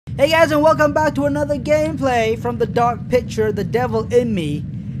Hey guys, and welcome back to another gameplay from the Dark Picture, The Devil in Me,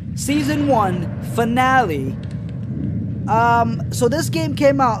 Season 1 Finale. So this game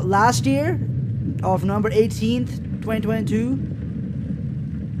came out last year, of November 18th, 2022.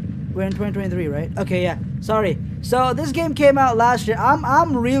 We're in 2023, right? Okay, yeah. Sorry. So this game came out last year.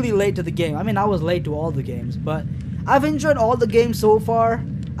 I'm really late to the game. I mean, I was late to all the games, but I've enjoyed all the games so far.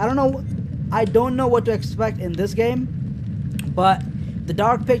 I don't know what to expect in this game, but The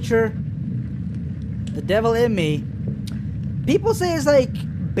Dark Picture, The Devil in Me, people say it's like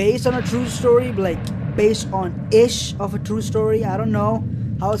based on a true story, but like based on ish of a true story. I don't know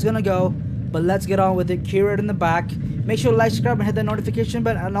how it's gonna go, but let's get on with it. Curate in the back. Make sure to like, subscribe, and hit the notification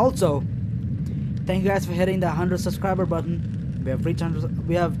bell. And also, thank you guys for hitting the 100 subscriber button.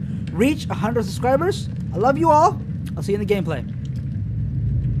 We have reached 100 subscribers. I love you all. I'll see you in the gameplay.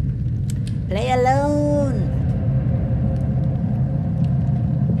 Play alone.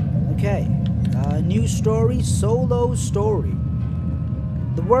 Okay, new story, solo story.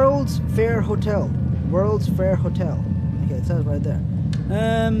 The World's Fair Hotel. World's Fair Hotel. Okay, it says right there.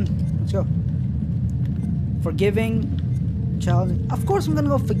 Let's go. Forgiving, challenging. Of course I'm gonna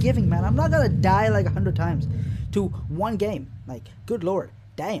go forgiving, man. I'm not gonna die like 100 times to one game. Like, good lord,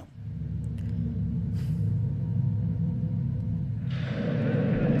 damn.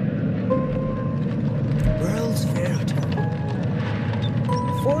 World's Fair Hotel.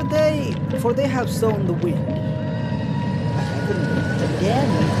 For they have sown the wind.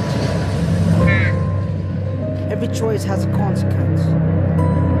 Damn it. Every choice has a consequence.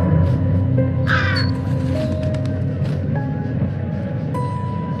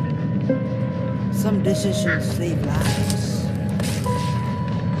 Some decisions save lives.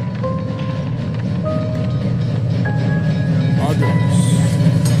 Others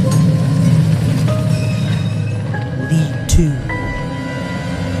lead to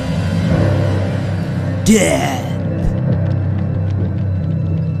death.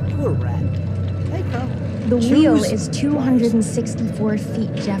 Poor rat. Hey, Carl. The wheel is 264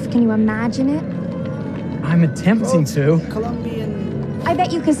 feet, Jeff. Can you imagine it? I'm attempting to. Colombian. I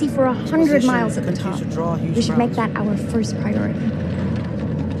bet you can see for 100 miles at the top. We should make that our first priority.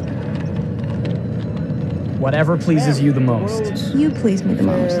 Whatever pleases you the most. You please me the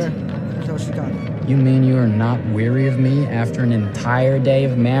most. You mean you are not weary of me after an entire day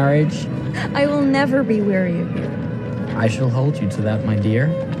of marriage? I will never be weary of you. I shall hold you to that, my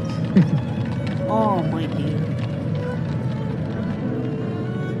dear. Oh, my dear.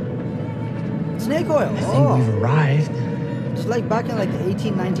 Snake oil. I think we've arrived. It's like back in like the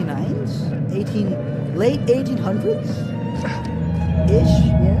 1899s? Late 1800s? Ish,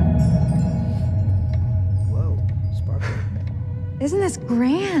 yeah? Whoa, sparkly. Isn't this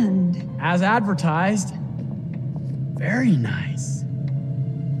grand? As advertised. Very nice.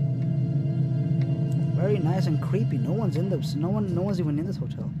 Very nice and creepy. No one's in this. No one's even in this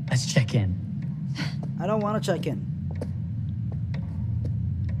hotel. Let's check in. I don't want to check in.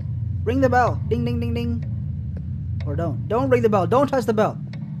 Ring the bell. Ding, ding, ding, ding. Or don't. Don't ring the bell. Don't touch the bell.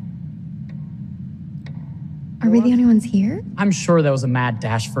 Are we the only ones here? I'm sure there was a mad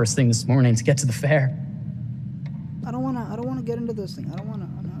dash first thing this morning to get to the fair. I don't wanna get into this thing. I don't wanna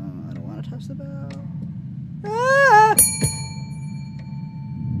touch the bell. Ah!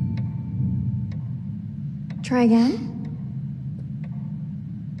 Try again?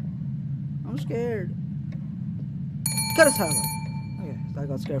 I'm scared. Cut his title. Okay, I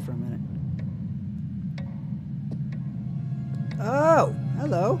got scared for a minute. Oh,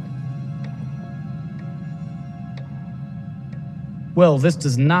 hello. Well, this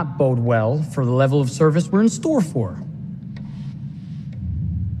does not bode well for the level of service we're in store for.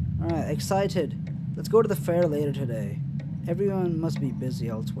 Alright, excited. Let's go to the fair later today. Everyone must be busy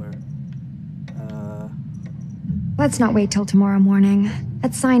elsewhere. Let's not wait till tomorrow morning.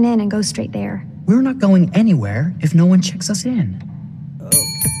 Let's sign in and go straight there. We're not going anywhere if no one checks us in. Oh.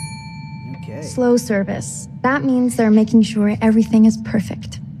 Okay. Slow service. That means they're making sure everything is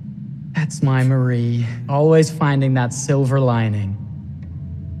perfect. That's my Marie. Always finding that silver lining.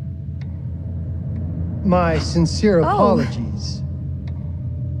 My sincere apologies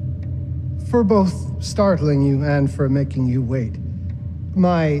for both startling you and for making you wait.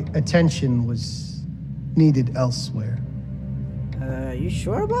 My attention was needed elsewhere. You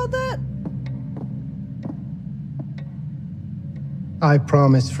sure about that? I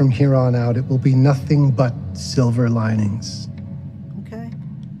promise from here on out it will be nothing but silver linings. Okay.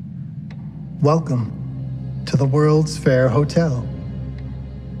 Welcome to the World's Fair Hotel.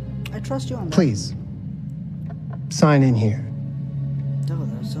 I trust you on that. Please, sign in here. Oh,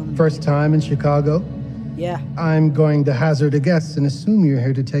 there's so many First time in Chicago? Yeah. I'm going to hazard a guess and assume you're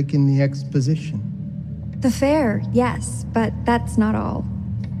here to take in the exposition. The fair, yes, but that's not all.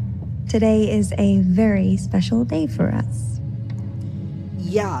 Today is a very special day for us.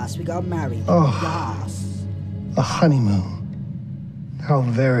 Yes, we got married. Oh. Yes. A honeymoon. How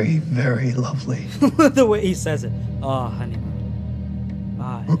very, very lovely. The way he says it. Oh, honeymoon.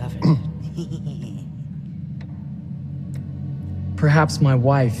 Ah, I love it. Perhaps my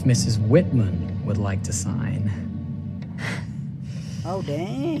wife, Mrs. Whitman, would like to sign. Oh,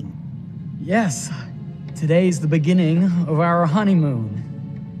 dang. Yes, today's the beginning of our honeymoon.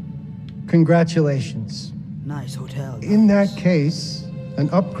 Congratulations. Nice hotel. In that case, an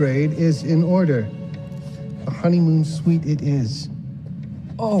upgrade is in order. A honeymoon suite it is.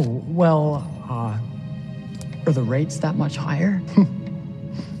 Oh, well, are the rates that much higher?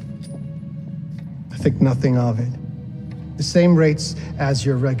 I think nothing of it. The same rates as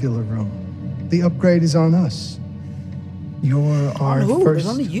your regular room. The upgrade is on us. You're our first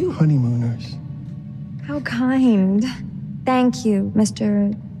only you. honeymooners. How kind. Thank you,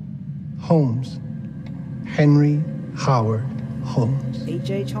 Mr. Holmes. Henry Howard Holmes.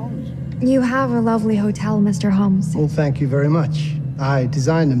 H.H. Holmes. You have a lovely hotel, Mr. Holmes. Well, thank you very much. I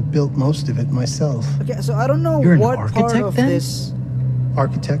designed and built most of it myself. Okay, so I don't know You're an what part architect, of then? this.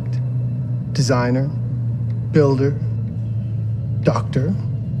 Architect, designer, builder, doctor,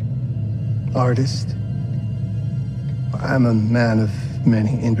 artist. I'm a man of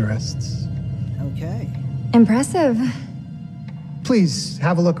many interests. Okay. Impressive. Please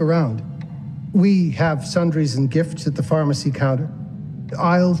have a look around. We have sundries and gifts at the pharmacy counter.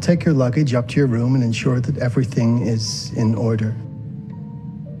 I'll take your luggage up to your room and ensure that everything is in order.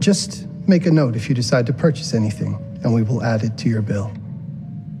 Just make a note if you decide to purchase anything, and we will add it to your bill.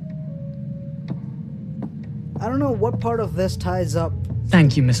 I don't know what part of this ties up.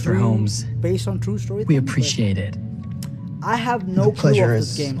 Thank you, Mr. Holmes. Based on true story. We appreciate it. I have no The clue pleasure of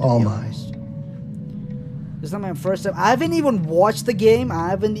this is game. To all be mine. honest. This is not my first time. I haven't even watched the game. I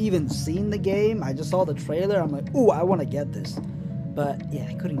haven't even seen the game. I just saw the trailer. I'm like, ooh, I want to get this. But yeah,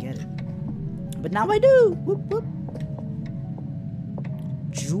 I couldn't get it. But now I do. Whoop, whoop.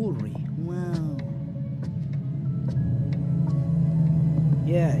 Jewelry. Wow.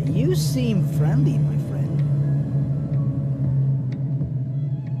 Yeah, you seem friendly, my friend.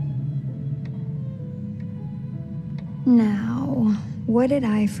 Now, what did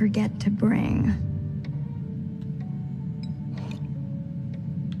I forget to bring?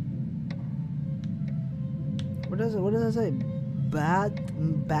 What does it say?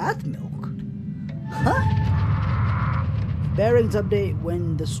 Bath milk? Huh? Bearings update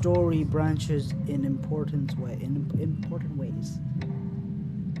when the story branches in important ways.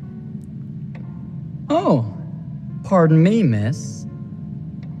 Oh, pardon me, miss.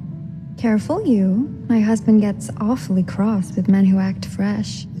 Careful you. My husband gets awfully cross with men who act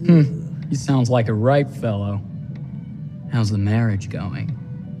fresh. He sounds like a ripe fellow. How's the marriage going?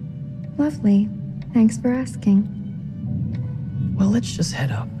 Lovely. Thanks for asking. Well, let's just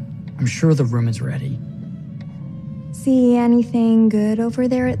head up. I'm sure the room is ready. See anything good over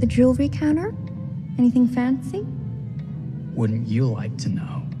there at the jewelry counter? Anything fancy? Wouldn't you like to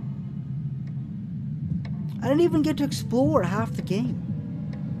know? I didn't even get to explore half the game.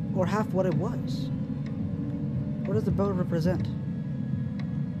 Or half what it was. What does the bell represent?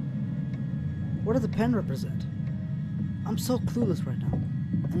 What does the pen represent? I'm so clueless right now.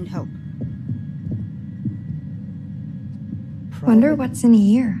 I need help. Wonder what's in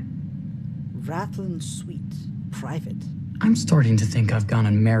here. Rattling Suite. Private. I'm starting to think I've gone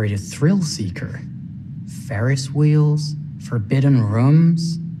and married a thrill seeker. Ferris wheels, forbidden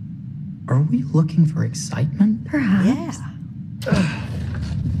rooms. Are we looking for excitement? Perhaps. Yeah.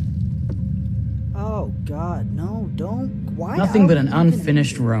 Oh God, no, don't. Why? Nothing but an are we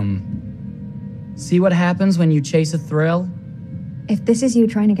unfinished even- room. See what happens when you chase a thrill? If this is you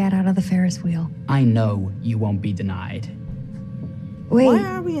trying to get out of the Ferris wheel. I know you won't be denied. Wait, Why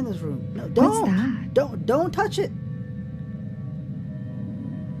are we in this room? No, don't. What's that? Don't touch it.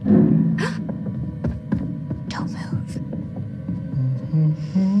 don't move.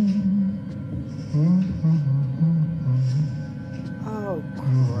 Oh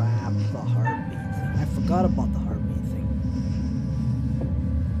crap! The heartbeat thing. I forgot about the heartbeat thing.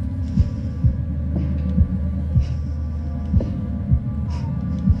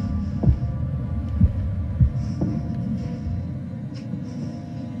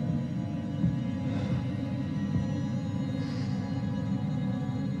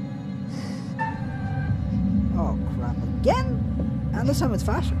 Oh crap! Again? And this time it's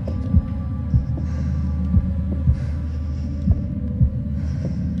faster.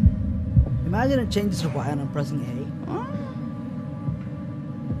 Imagine it changes to Y and I'm pressing A.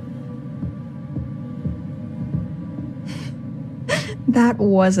 That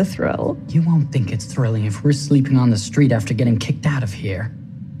was a thrill. You won't think it's thrilling if we're sleeping on the street after getting kicked out of here.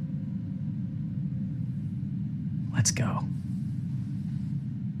 Let's go.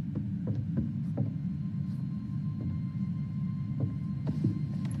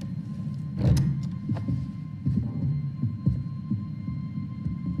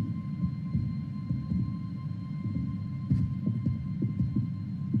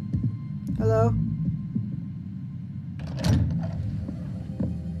 Hello?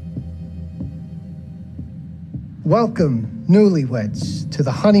 Welcome, newlyweds, to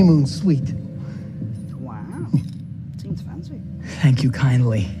the honeymoon suite. Wow. Seems fancy. Thank you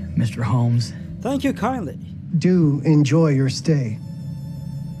kindly, Mr. Holmes. Thank you kindly. Do enjoy your stay.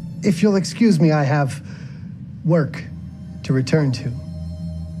 If you'll excuse me, I have work to return to.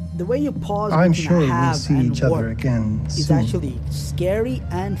 The way you pause I'm between sure we'll have see and each other work again is soon. actually scary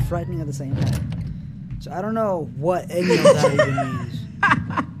and frightening at the same time. So I don't know what any of that even means.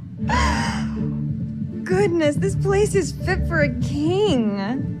 Goodness, this place is fit for a king.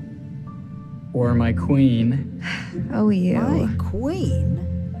 Or my queen. Oh, you. My queen?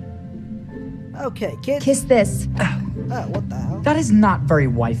 Okay, kid. Kiss this. Oh, what the hell? That is not very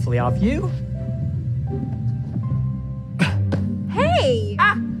wifely of you. Hey!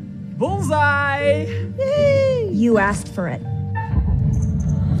 Bullseye! You asked for it.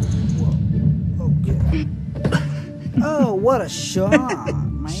 Okay. Oh, what a shot,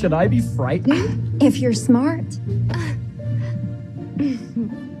 man. Should I be frightened? If you're smart.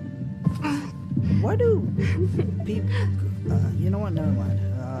 Why do people... you know what? Never mind.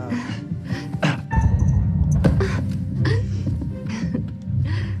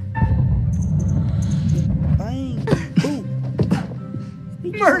 Bang. Ooh.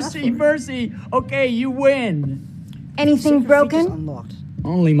 Mercy, mercy. Okay, you win. Anything Secret features broken? unlocked.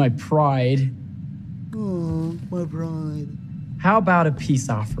 Only my pride. Oh, my bride. How about a peace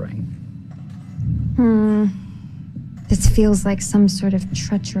offering? This feels like some sort of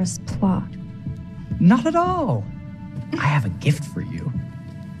treacherous plot. Not at all. I have a gift for you.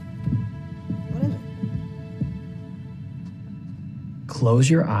 What is it?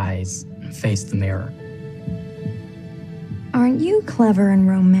 Close your eyes and face the mirror. Aren't you clever and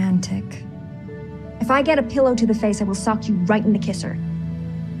romantic? If I get a pillow to the face, I will sock you right in the kisser.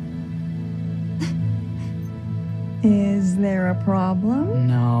 Is there a problem?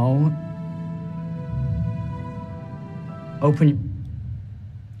 No. Open.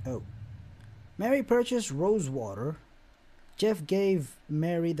 Oh. Mary purchased rose water. Jeff gave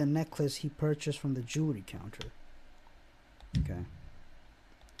Mary the necklace he purchased from the jewelry counter. Okay.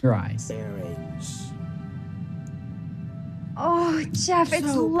 Your eyes. Earrings. Oh, Jeff,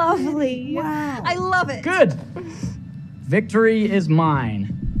 it's So lovely. pretty. Wow. I love it. Good. Victory is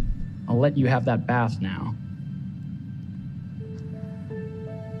mine. I'll let you have that bath now.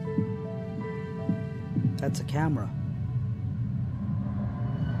 That's a camera.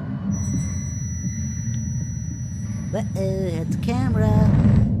 It's a camera.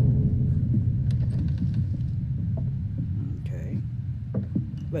 Okay.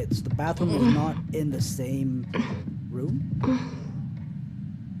 Wait, so the bathroom is not in the same room?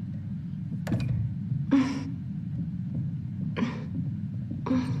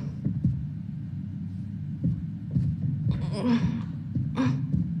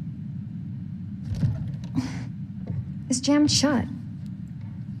 It's jammed shut.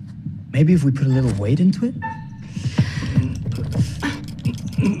 Maybe if we put a little weight into it?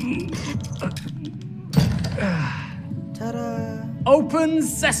 Ta-da! Open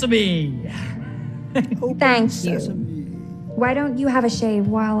sesame! Open Thank you. sesame. Why don't you have a shave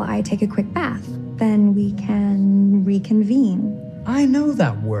while I take a quick bath? Then we can reconvene. I know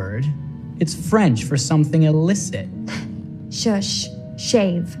that word. It's French for something illicit. Shush.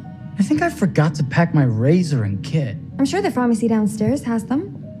 Shave. I think I forgot to pack my razor and kit. I'm sure the pharmacy downstairs has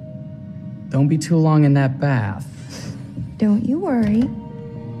them. Don't be too long in that bath. Don't you worry.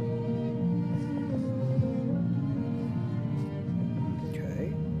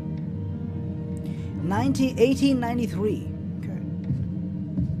 Okay. 1893. Okay.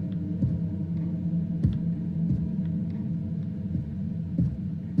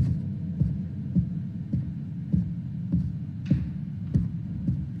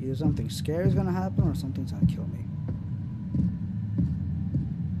 Either something scary is gonna happen or something's gonna kill me.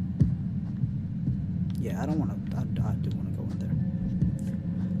 Yeah, I don't wanna. I do wanna go in there.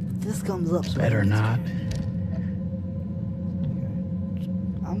 This comes up. So Better not.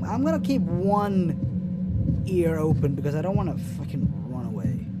 I'm gonna keep one ear open because I don't want to fucking run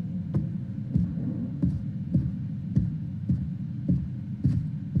away.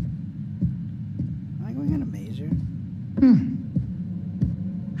 mazer.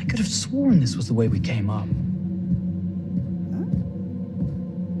 I could have sworn this was the way we came up. Huh?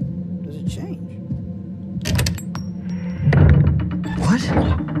 Does it change? What?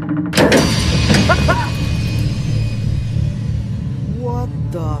 What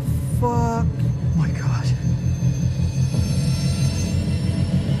the fuck? Oh my god.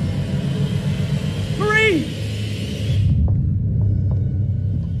 Marie!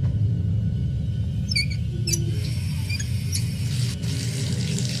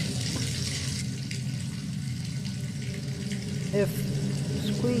 If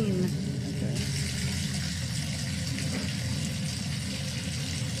screen. Okay.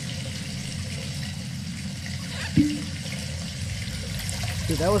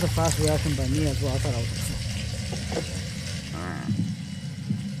 Dude, that was a fast reaction by me as well. I thought I was.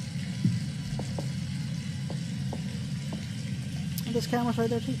 And this camera's right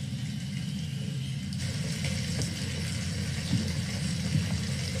there too.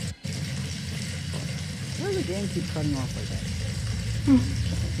 Why does the game keep cutting off like that?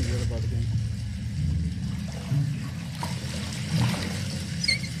 Something weird about the game.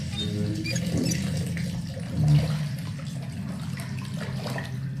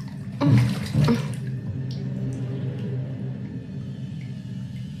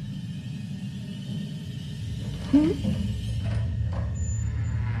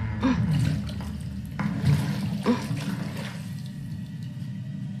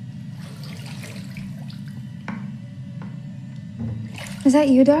 Is that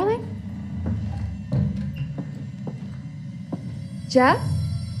you, darling? Jeff?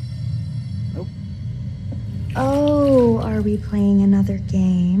 Nope. Oh, are we playing another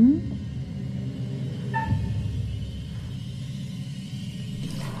game?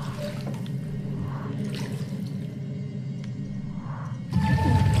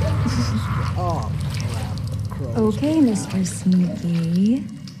 Oh, crap. Crows. Okay, Mr. Sneaky.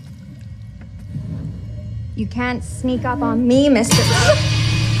 You can't sneak up on me, Mr.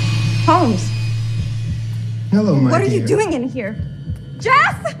 Holmes. Hello, my What are you dear. doing in here?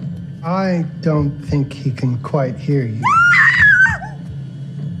 Jeff! I don't think he can quite hear you.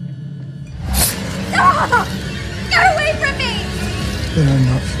 Ah! Get away from me! They're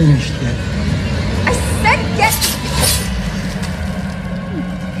not finished yet. I said get...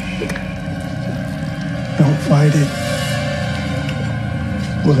 Don't fight it.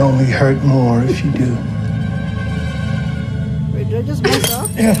 Will only hurt more if you do. Wait, did I just mess up?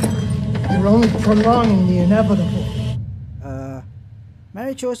 You're only prolonging the inevitable.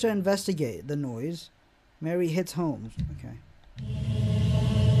 Mary chose to investigate the noise. Mary hits Holmes. Okay.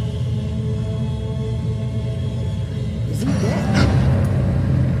 Is he dead?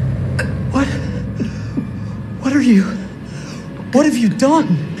 What? What are you? What have you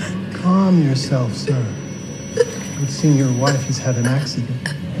done? Calm yourself, sir. It seems your wife has had an accident.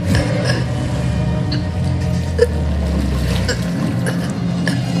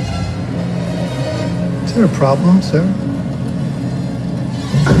 Is there a problem, sir?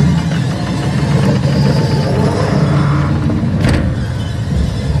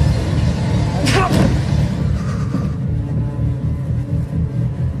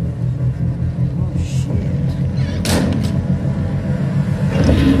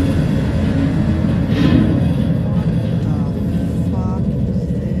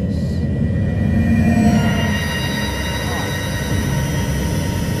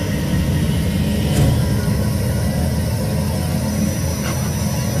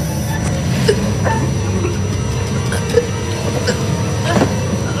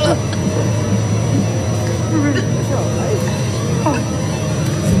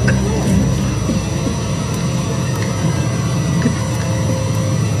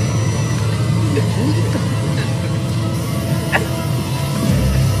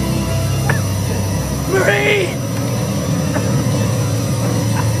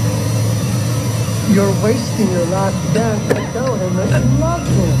 You're wasting your last dance to tell him that you love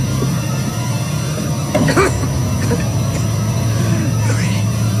him.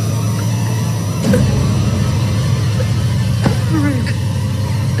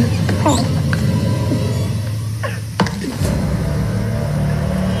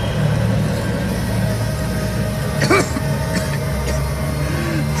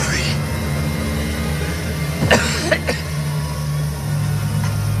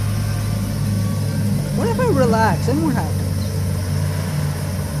 What if I relax? Then what happens?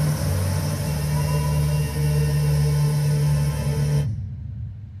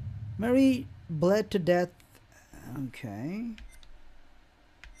 Mary bled to death. Okay.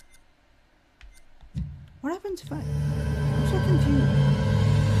 What happens if I... I'm so confused.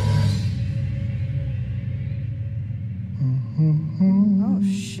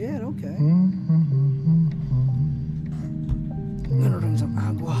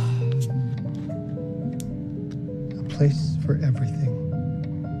 place for everything.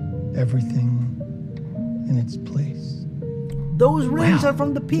 Everything in its place. Those rings Wow, are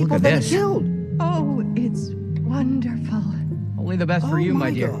from the look people at that he this. killed. Oh, it's wonderful. Only the best for you, my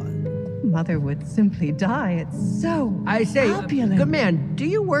dear. God. Mother would simply die. It's so I say, opulent. good man, do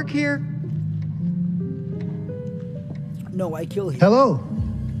you work here? No, I kill him. Hello.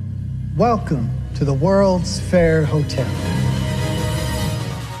 Welcome to the World's Fair Hotel.